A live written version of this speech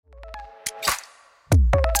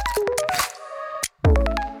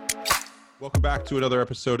Welcome back to another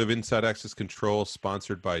episode of Inside Access Control,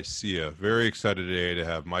 sponsored by SIA. Very excited today to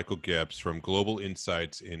have Michael Gips from Global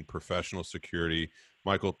Insights in Professional Security.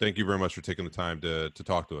 Michael, thank you very much for taking the time to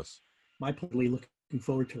talk to us. My pleasure. Looking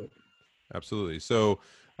forward to it. Absolutely. So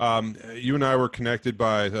you and I were connected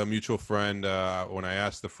by a mutual friend. When I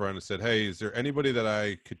asked the friend, I said, hey, is there anybody that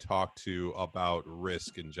I could talk to about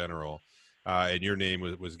risk in general? And your name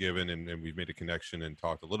was given, and we've made a connection and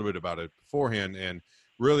talked a little bit about it beforehand. And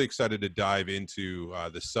really excited to dive into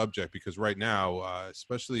the subject because right now,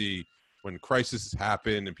 especially when crises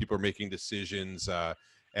happen and people are making decisions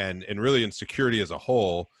and really in security as a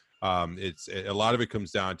whole, it's a lot of it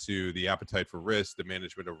comes down to the appetite for risk, the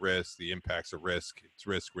management of risk, the impacts of risk. It's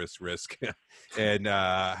risk, and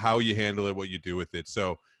how you handle it, what you do with it.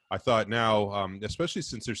 So I thought now, especially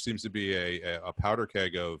since there seems to be a powder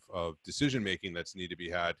keg of decision making that's need to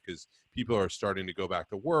be had because people are starting to go back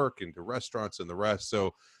to work and to restaurants and the rest.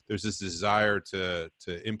 So there's this desire to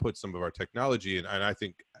input some of our technology, and I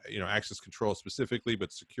think access control specifically,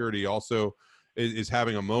 but security also is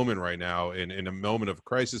having a moment right now in a moment of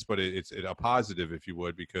crisis, but it's a positive, if you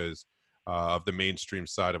would, because of the mainstream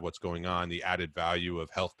side of what's going on, the added value of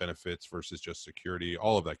health benefits versus just security,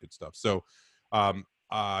 all of that good stuff. So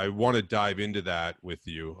I want to dive into that with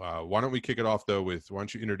you. Why don't we kick it off though with, why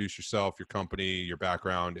don't you introduce yourself, your company, your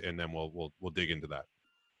background, and then we'll dig into that.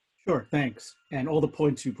 Sure, thanks. And all the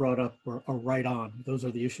points you brought up are right on. Those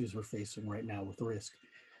are the issues we're facing right now with risk.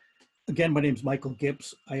 Again, my name is Michael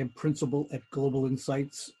Gips. I am principal at Global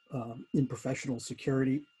Insights in Professional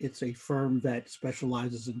Security. It's a firm that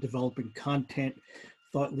specializes in developing content,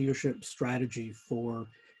 thought leadership strategy for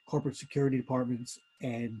corporate security departments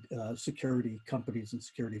and security companies and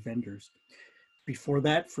security vendors. Before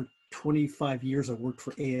that, for 25 years, I worked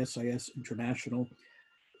for ASIS International.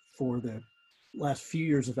 For the last few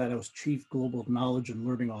years of that, I was Chief Global Knowledge and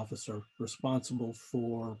Learning Officer, responsible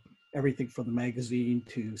for everything from the magazine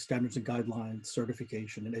to standards and guidelines,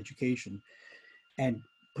 certification, and education. And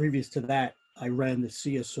previous to that, I ran the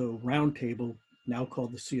CSO Roundtable, now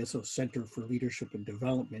called the CSO Center for Leadership and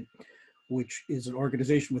Development, which is an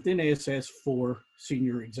organization within ASS for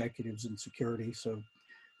senior executives in security. So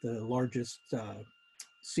the largest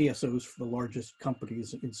CSOs for the largest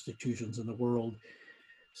companies and institutions in the world,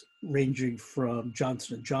 ranging from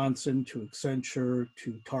Johnson & Johnson to Accenture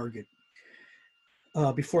to Target.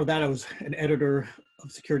 Before that, I was an editor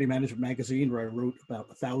of Security Management Magazine, where I wrote about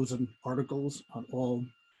 1,000 articles on all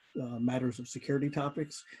matters of security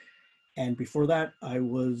topics. And before that, I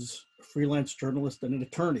was a freelance journalist and an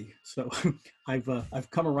attorney. So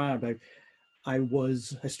I've come around. I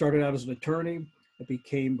started out as an attorney. I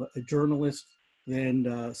became a journalist, then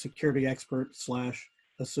a security expert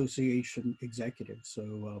 / association executive.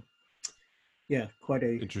 So yeah, quite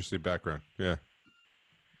a interesting background. Yeah.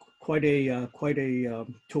 Quite a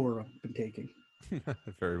tour I've been taking.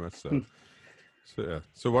 Very much so. So yeah.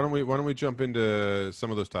 So why don't we jump into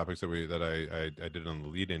some of those topics that I did on the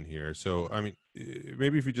lead in here. So I mean,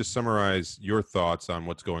 maybe if you just summarize your thoughts on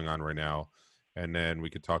what's going on right now, and then we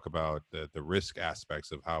could talk about the risk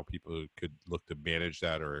aspects of how people could look to manage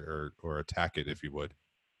that or attack it, if you would.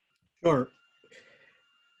 Sure.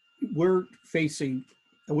 We're facing,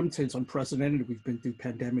 I wouldn't say it's unprecedented. We've been through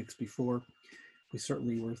pandemics before. We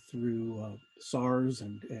certainly were through SARS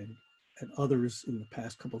and others in the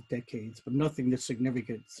past couple of decades, but nothing this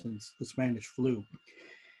significant since the Spanish flu.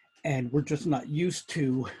 And we're just not used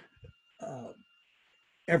to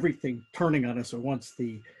everything turning on us at once.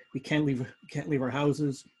 We can't leave our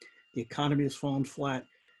houses. The economy has fallen flat.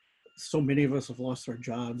 So many of us have lost our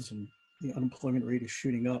jobs, and the unemployment rate is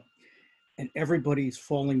shooting up. And everybody's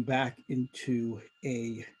falling back into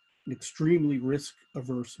an extremely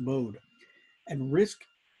risk-averse mode. And risk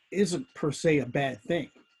isn't per se a bad thing.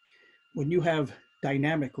 When you have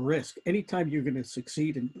dynamic risk, anytime you're going to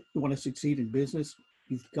succeed and you want to succeed in business,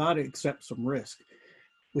 you've got to accept some risk.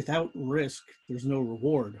 Without risk, there's no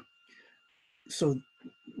reward. So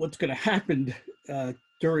what's going to happen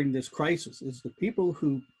during this crisis is the people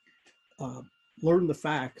who learn the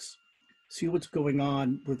facts, see what's going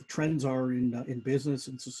on, where the trends are in business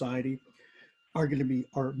and society,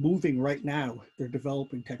 are moving right now. They're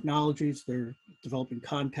developing technologies, they're developing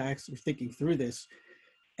contacts, they're thinking through this,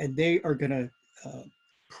 and they are going to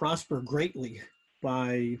prosper greatly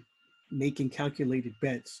by making calculated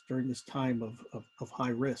bets during this time of high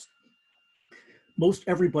risk. Most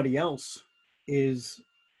everybody else is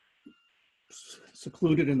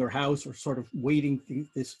secluded in their house or sort of waiting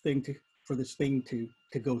for this thing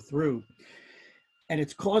to go through. And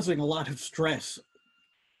it's causing a lot of stress.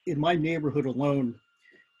 In my neighborhood alone,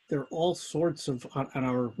 there are all sorts of,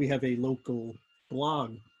 we have a local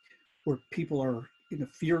blog where people are in a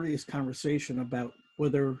furious conversation about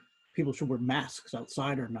whether people should wear masks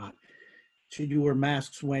outside or not. Should you wear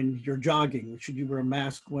masks when you're jogging? Should you wear a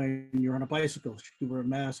mask when you're on a bicycle? Should you wear a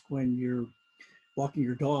mask when you're walking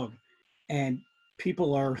your dog? And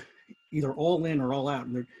people are either all in or all out.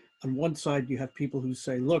 And on one side, you have people who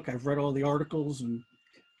say, "Look, I've read all the articles, and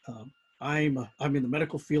um, I'm in the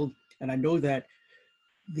medical field, and I know that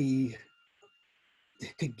the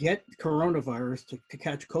to get coronavirus to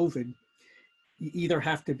catch COVID, you either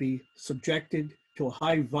have to be subjected to a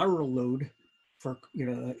high viral load for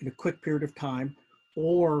in a quick period of time,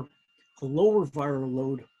 or a lower viral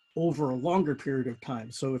load over a longer period of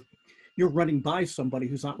time. So if you're running by somebody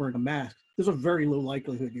who's not wearing a mask, there's a very low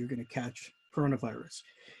likelihood you're going to catch coronavirus.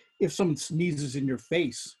 If someone sneezes in your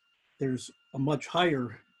face, there's a much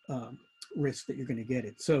higher risk that you're going to get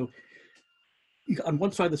it. So on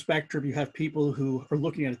one side of the spectrum, you have people who are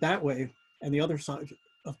looking at it that way, and the other side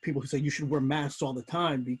of people who say you should wear masks all the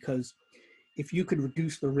time, because if you could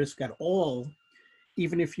reduce the risk at all,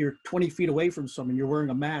 even if you're 20 feet away from someone, you're wearing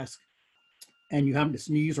a mask and you happen to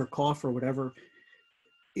sneeze or cough or whatever,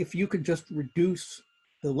 if you could just reduce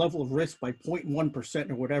the level of risk by 0.1%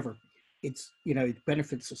 or whatever, it's, it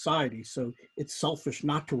benefits society. So it's selfish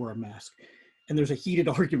not to wear a mask. And there's a heated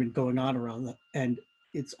argument going on around that. And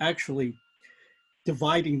it's actually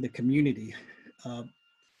dividing the community.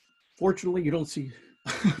 Fortunately, you don't see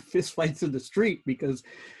fist fights in the street because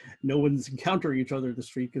no one's encountering each other in the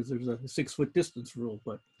street because there's a 6-foot distance rule.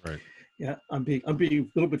 But Right. yeah, I'm being a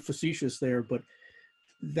little bit facetious there, but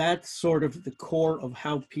that's sort of the core of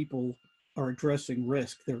how people are addressing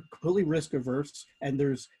risk. They're completely risk averse, and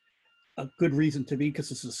there's a good reason to be,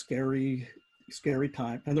 because it's a scary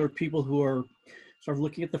time. And there are people who are sort of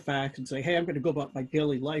looking at the facts and say, hey, I'm going to go about my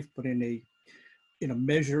daily life, but in a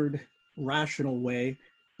measured, rational way,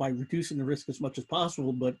 by reducing the risk as much as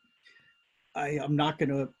possible. But I'm not going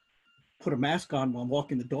to put a mask on while I'm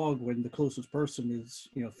walking the dog when the closest person is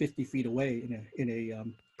 50 feet away in a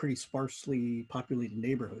pretty sparsely populated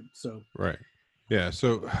neighborhood. So Right. Yeah.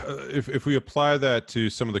 So if we apply that to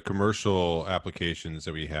some of the commercial applications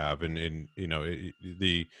that we have, and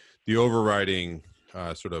the overriding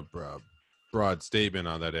sort of broad statement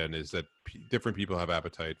on that end is that different people have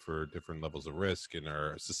appetite for different levels of risk and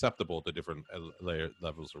are susceptible to different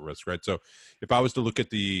levels of risk, right? So if I was to look at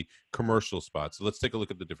the commercial spots, so let's take a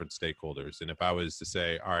look at the different stakeholders. And if I was to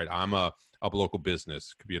say, all right, I'm a local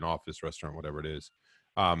business, could be an office, restaurant, whatever it is,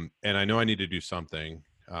 and I know I need to do something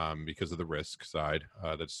because of the risk side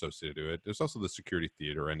that's associated to it. There's also the security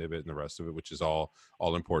theater end of it and the rest of it, which is all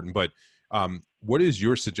important. But what is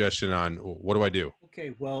your suggestion on what do I do?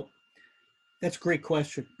 okay, well, that's a great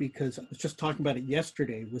question, because I was just talking about it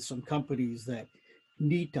yesterday with some companies that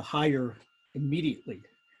need to hire immediately.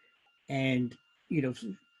 And,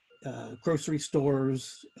 grocery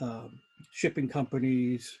stores, shipping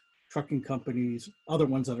companies, trucking companies, other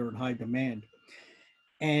ones that are in high demand.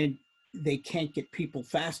 And they can't get people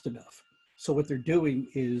fast enough. So what they're doing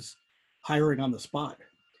is hiring on the spot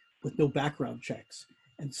with no background checks.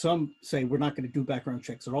 And some say, we're not going to do background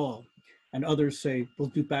checks at all. And others say, we'll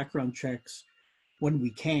do background checks when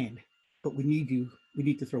we can, but we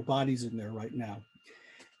need to throw bodies in there right now.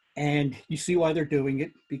 And you see why they're doing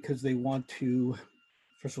it, because they want to,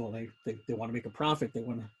 first of all, they want to make a profit. They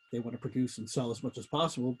want to produce and sell as much as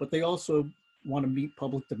possible, but they also want to meet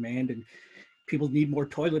public demand, and people need more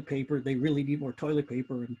toilet paper. They really need more toilet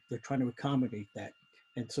paper, and they're trying to accommodate that.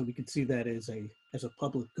 And so we can see that as a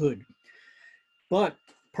public good. But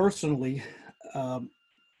personally,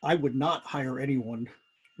 I would not hire anyone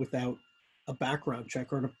without a background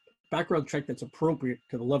check, or a background check that's appropriate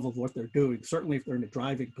to the level of what they're doing. Certainly if they're in a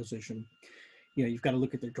driving position, you've got to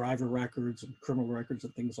look at their driver records and criminal records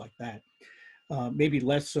and things like that. Maybe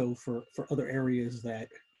less so for other areas that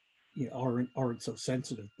aren't so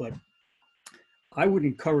sensitive. But I would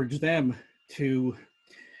encourage them to,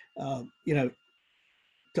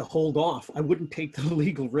 to hold off. I wouldn't take the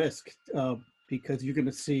legal risk, because you're going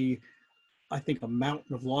to see, I think, a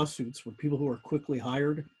mountain of lawsuits where people who are quickly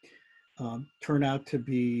hired turn out to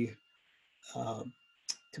be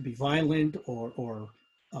violent, or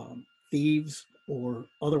thieves, or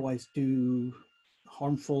otherwise do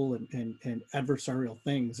harmful and adversarial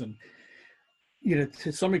things. And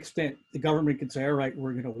to some extent, the government can say, all right,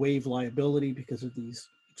 we're going to waive liability because of these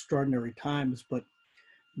extraordinary times, but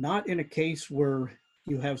not in a case where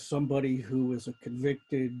you have somebody who is a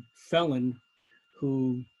convicted felon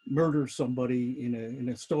who murders somebody in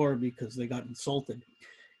a store because they got insulted.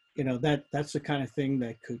 That's the kind of thing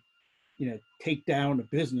that could, take down a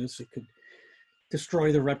business. It could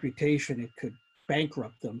destroy their reputation. It could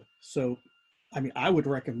bankrupt them. So I mean, I would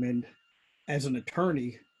recommend as an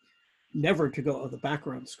attorney never to go on the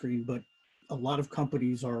background screen, but a lot of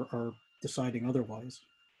companies are deciding otherwise.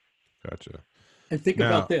 Gotcha. And think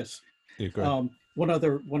about Now, this. yeah, go ahead. One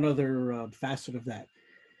other facet of that.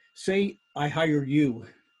 Say I hire you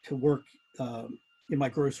to work in my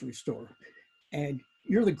grocery store, and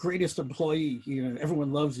you're the greatest employee. You know,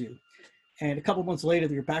 everyone loves you. And a couple months later,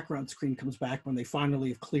 your background screen comes back when they finally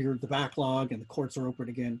have cleared the backlog and the courts are open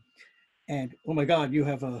again. And oh my God, you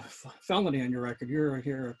have a felony on your record.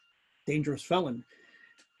 You're a dangerous felon.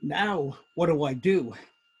 Now, what do I do?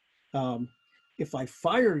 Um, if I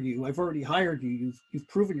fire you, I've already hired you. You've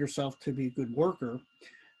proven yourself to be a good worker.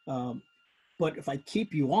 Um, but if I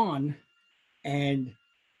keep you on, and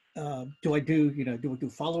do I do a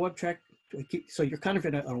follow up check? Do I keep, so you're kind of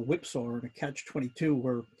in a whipsaw or in a catch 22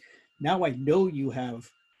 where now I know you have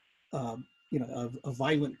a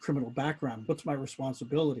violent criminal background. What's my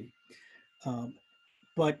responsibility? Um,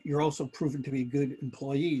 but you're also proven to be a good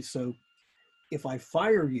employee. So if I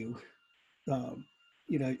fire you, um,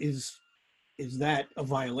 is that a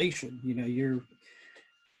violation?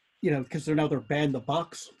 Because they're banned the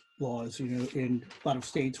box laws, in a lot of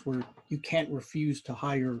states where you can't refuse to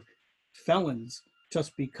hire felons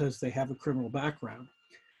just because they have a criminal background.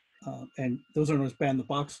 And those are known as ban the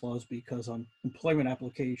box laws because on employment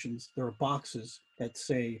applications, there are boxes that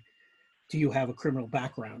say, do you have a criminal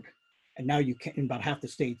background? And now you can't, in about half the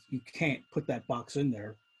states, you can't put that box in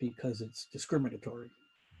there because it's discriminatory.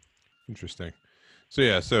 Interesting. So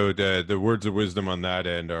yeah, so the words of wisdom on that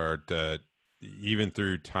end are even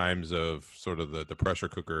through times of sort of the pressure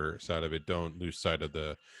cooker side of it, don't lose sight of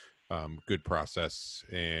the good process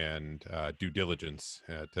and due diligence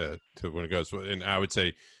to when it goes. And I would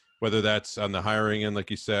say whether that's on the hiring end,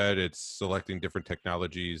 like you said, it's selecting different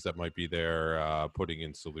technologies that might be there, putting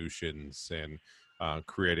in solutions and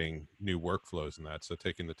creating new workflows and that. So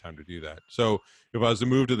taking the time to do that. So if I was to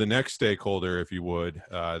move to the next stakeholder, if you would,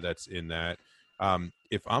 that's in that.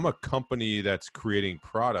 If I'm a company that's creating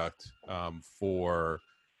product for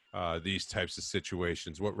these types of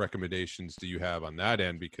situations, what recommendations do you have on that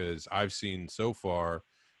end? Because I've seen so far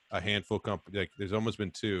a handful of companies, like there's almost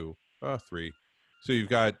been three. So you've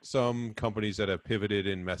got some companies that have pivoted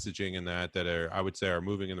in messaging and that are, I would say, are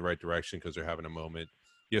moving in the right direction because they're having a moment.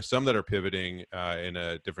 You have some that are pivoting in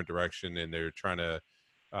a different direction and they're trying to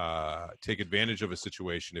take advantage of a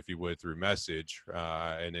situation, if you would, through message,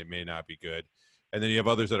 and it may not be good. And then you have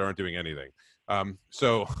others that aren't doing anything.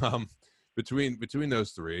 Between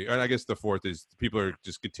those three, and I guess the fourth is people are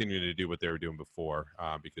just continuing to do what they were doing before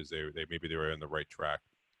because they maybe they were on the right track.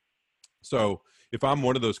 So if I'm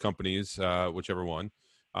one of those companies, whichever one,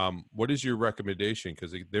 what is your recommendation?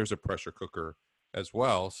 Because there's a pressure cooker as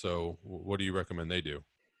well. So what do you recommend they do?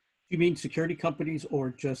 You mean security companies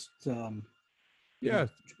or just, you know, Yeah,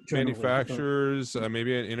 generally? manufacturers,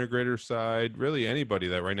 maybe an integrator side, really anybody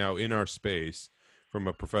that right now in our space, from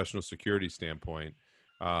a professional security standpoint,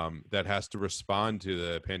 that has to respond to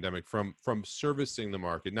the pandemic from servicing the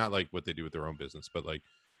market, not like what they do with their own business, but like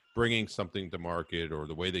bringing something to market or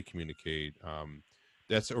the way they communicate.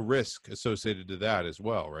 That's a risk associated to that as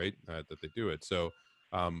well, right? That they do it. So,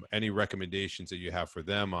 any recommendations that you have for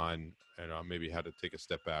them on, maybe how to take a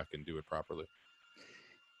step back and do it properly?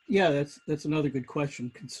 Yeah, that's another good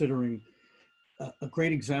question, considering a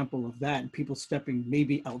great example of that and people stepping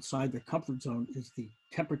maybe outside their comfort zone is the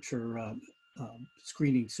temperature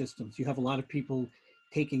screening systems. You have a lot of people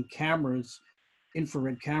taking cameras,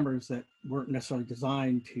 infrared cameras that weren't necessarily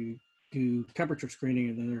designed to do temperature screening,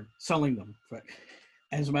 and then they're selling them. But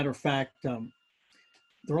as a matter of fact,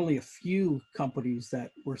 there are only a few companies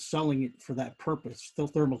that were selling it for that purpose, still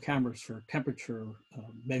thermal cameras for temperature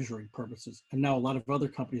measuring purposes. And now a lot of other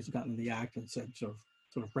companies have gotten in the act and said, sort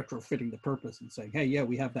of retrofitting the purpose and saying, hey, yeah,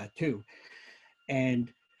 we have that too.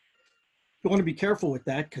 And you want to be careful with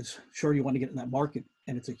that because sure, you want to get in that market.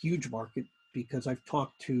 And it's a huge market because I've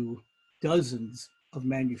talked to dozens of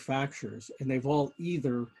manufacturers and they've all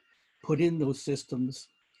either put in those systems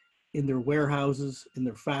in their warehouses, in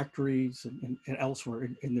their factories, and elsewhere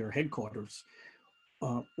in their headquarters,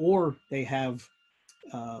 or they have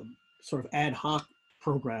sort of ad hoc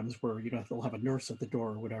programs where they'll have a nurse at the door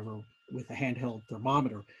or whatever with a handheld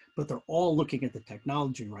thermometer, but they're all looking at the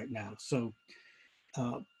technology right now. So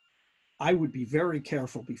uh, I would be very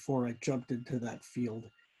careful before I jumped into that field.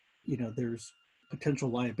 There's potential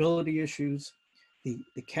liability issues.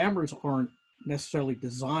 The cameras aren't necessarily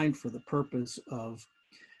designed for the purpose of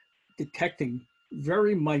detecting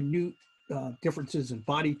very minute differences in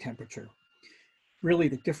body temperature. Really,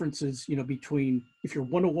 the differences, between if you're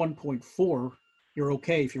 101.4, you're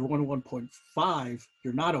okay. If you're 101.5,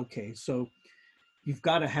 you're not okay. So you've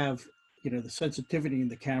got to have, the sensitivity in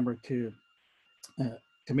the camera uh,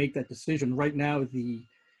 to make that decision. Right now, the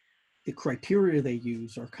criteria they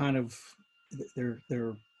use are kind of,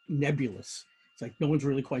 they're nebulous. It's like no one's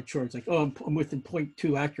really quite sure. It's like, oh, I'm within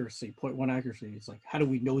 0.2 accuracy, 0.1 accuracy. It's like, how do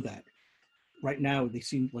we know that? Right now, they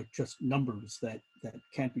seem like just numbers that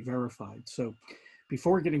can't be verified. So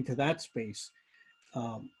before getting to that space,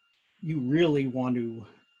 um, you really want to,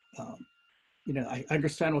 um, I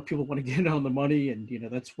understand what people want to get in on the money, and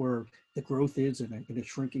that's where the growth is in a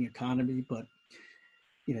shrinking economy. But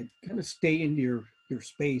kind of stay in your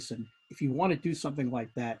space, and if you want to do something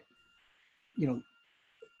like that, you know,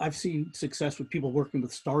 I've seen success with people working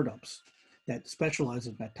with startups that specialize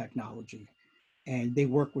in that technology, and they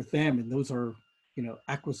work with them, and those are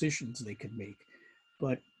acquisitions they could make.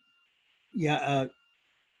 But yeah,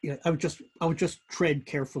 I would just tread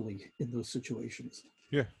carefully in those situations.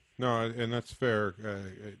 Yeah, no, and that's fair.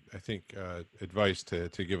 I think advice to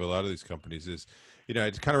give a lot of these companies is,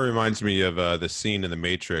 it kind of reminds me of the scene in The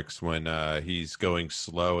Matrix when he's going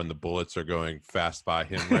slow and the bullets are going fast by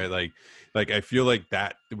him, right? Like I feel like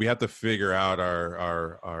that we have to figure out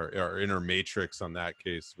our inner matrix on that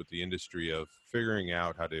case with the industry of figuring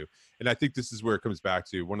out how to. And I think this is where it comes back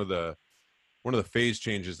to one of the phase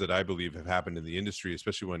changes that I believe have happened in the industry,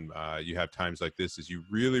 especially when you have times like this, is you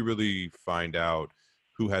really, really find out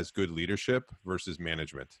who has good leadership versus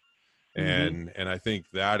management. Mm-hmm. And I think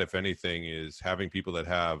that, if anything, is having people that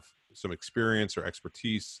have some experience or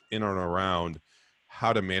expertise in and around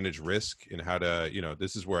how to manage risk and how to,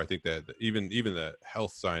 this is where I think that even the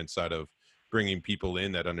health science side of bringing people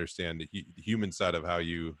in that understand the human side of how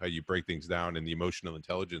you break things down, and the emotional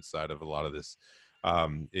intelligence side of a lot of this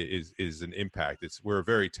is an impact. We're a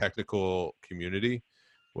very technical community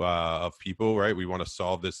of people, right? We want to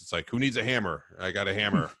solve this. It's like, who needs a hammer? I got a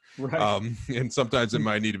hammer. Right. And sometimes it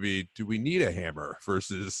might need to be, do we need a hammer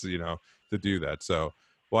versus, to do that. So,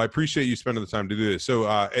 well, I appreciate you spending the time to do this. So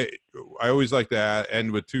I always like to end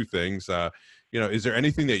with two things. Is there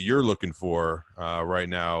anything that you're looking for right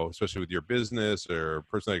now, especially with your business or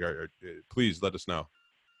personally? Please let us know.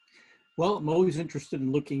 Well, I'm always interested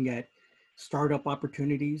in looking at startup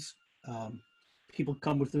opportunities. Um, People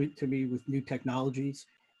come to me with new technologies,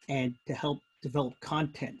 and to help develop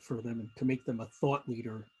content for them and to make them a thought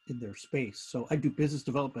leader in their space. So I do business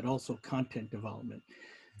development, also content development,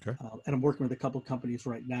 Okay. and I'm working with a couple of companies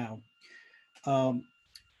right now. Um,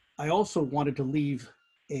 I also wanted to leave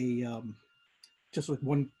a just with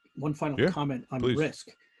one final Yeah, comment on please. risk.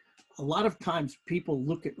 A lot of times people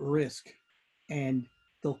look at risk and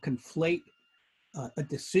they'll conflate a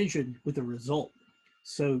decision with a result.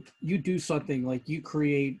 So you do something like you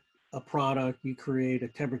create a product, you create a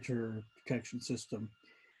temperature protection system,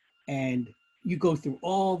 and you go through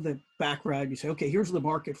all the background. You say, okay, here's the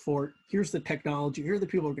market for it. Here's the technology. Here are the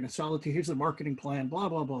people who are going to sell it to. Here's the marketing plan, blah,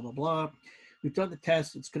 blah, blah, blah, blah. We've done the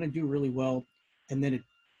test. It's going to do really well. And then it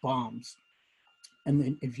bombs. And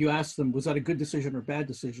then if you ask them, was that a good decision or a bad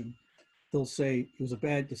decision? They'll say it was a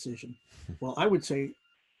bad decision. Well, I would say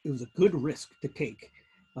it was a good risk to take.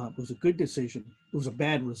 It was a good decision. It was a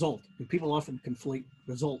bad result. And people often conflate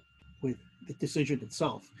result with the decision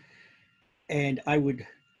itself. And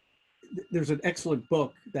there's an excellent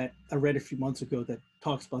book that I read a few months ago that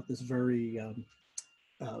talks about this very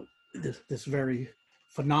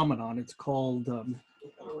phenomenon. It's called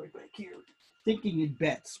right back here, Thinking in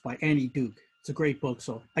Bets by Annie Duke. It's a great book,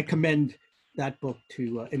 so I commend that book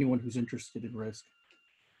to anyone who's interested in risk.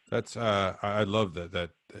 That's I love that.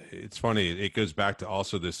 It's funny. It goes back to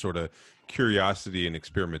also this sort of curiosity and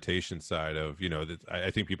experimentation side of, that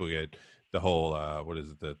I think people get the whole what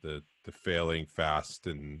is it, the failing fast,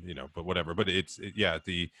 and but whatever. But yeah,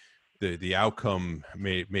 the outcome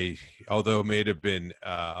may, although it may have been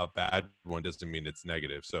a bad one, doesn't mean it's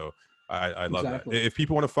negative. So I love that. Exactly. If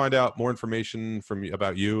people want to find out more information from you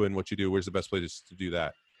about you and what you do, where's the best place to do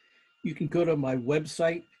that? You can go to my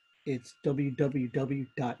website. It's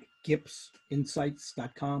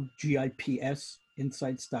www.gipsinsights.com, GIPS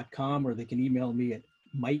insights.com, or they can email me at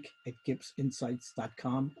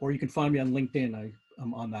mike@gipsinsights.com, or you can find me on LinkedIn.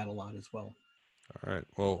 I'm on that a lot as well. All right.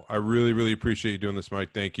 Well, I really, really appreciate you doing this,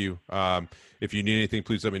 Mike. Thank you. If you need anything,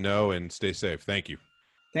 please let me know, and stay safe. Thank you.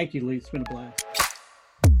 Thank you, Lee. It's been a blast.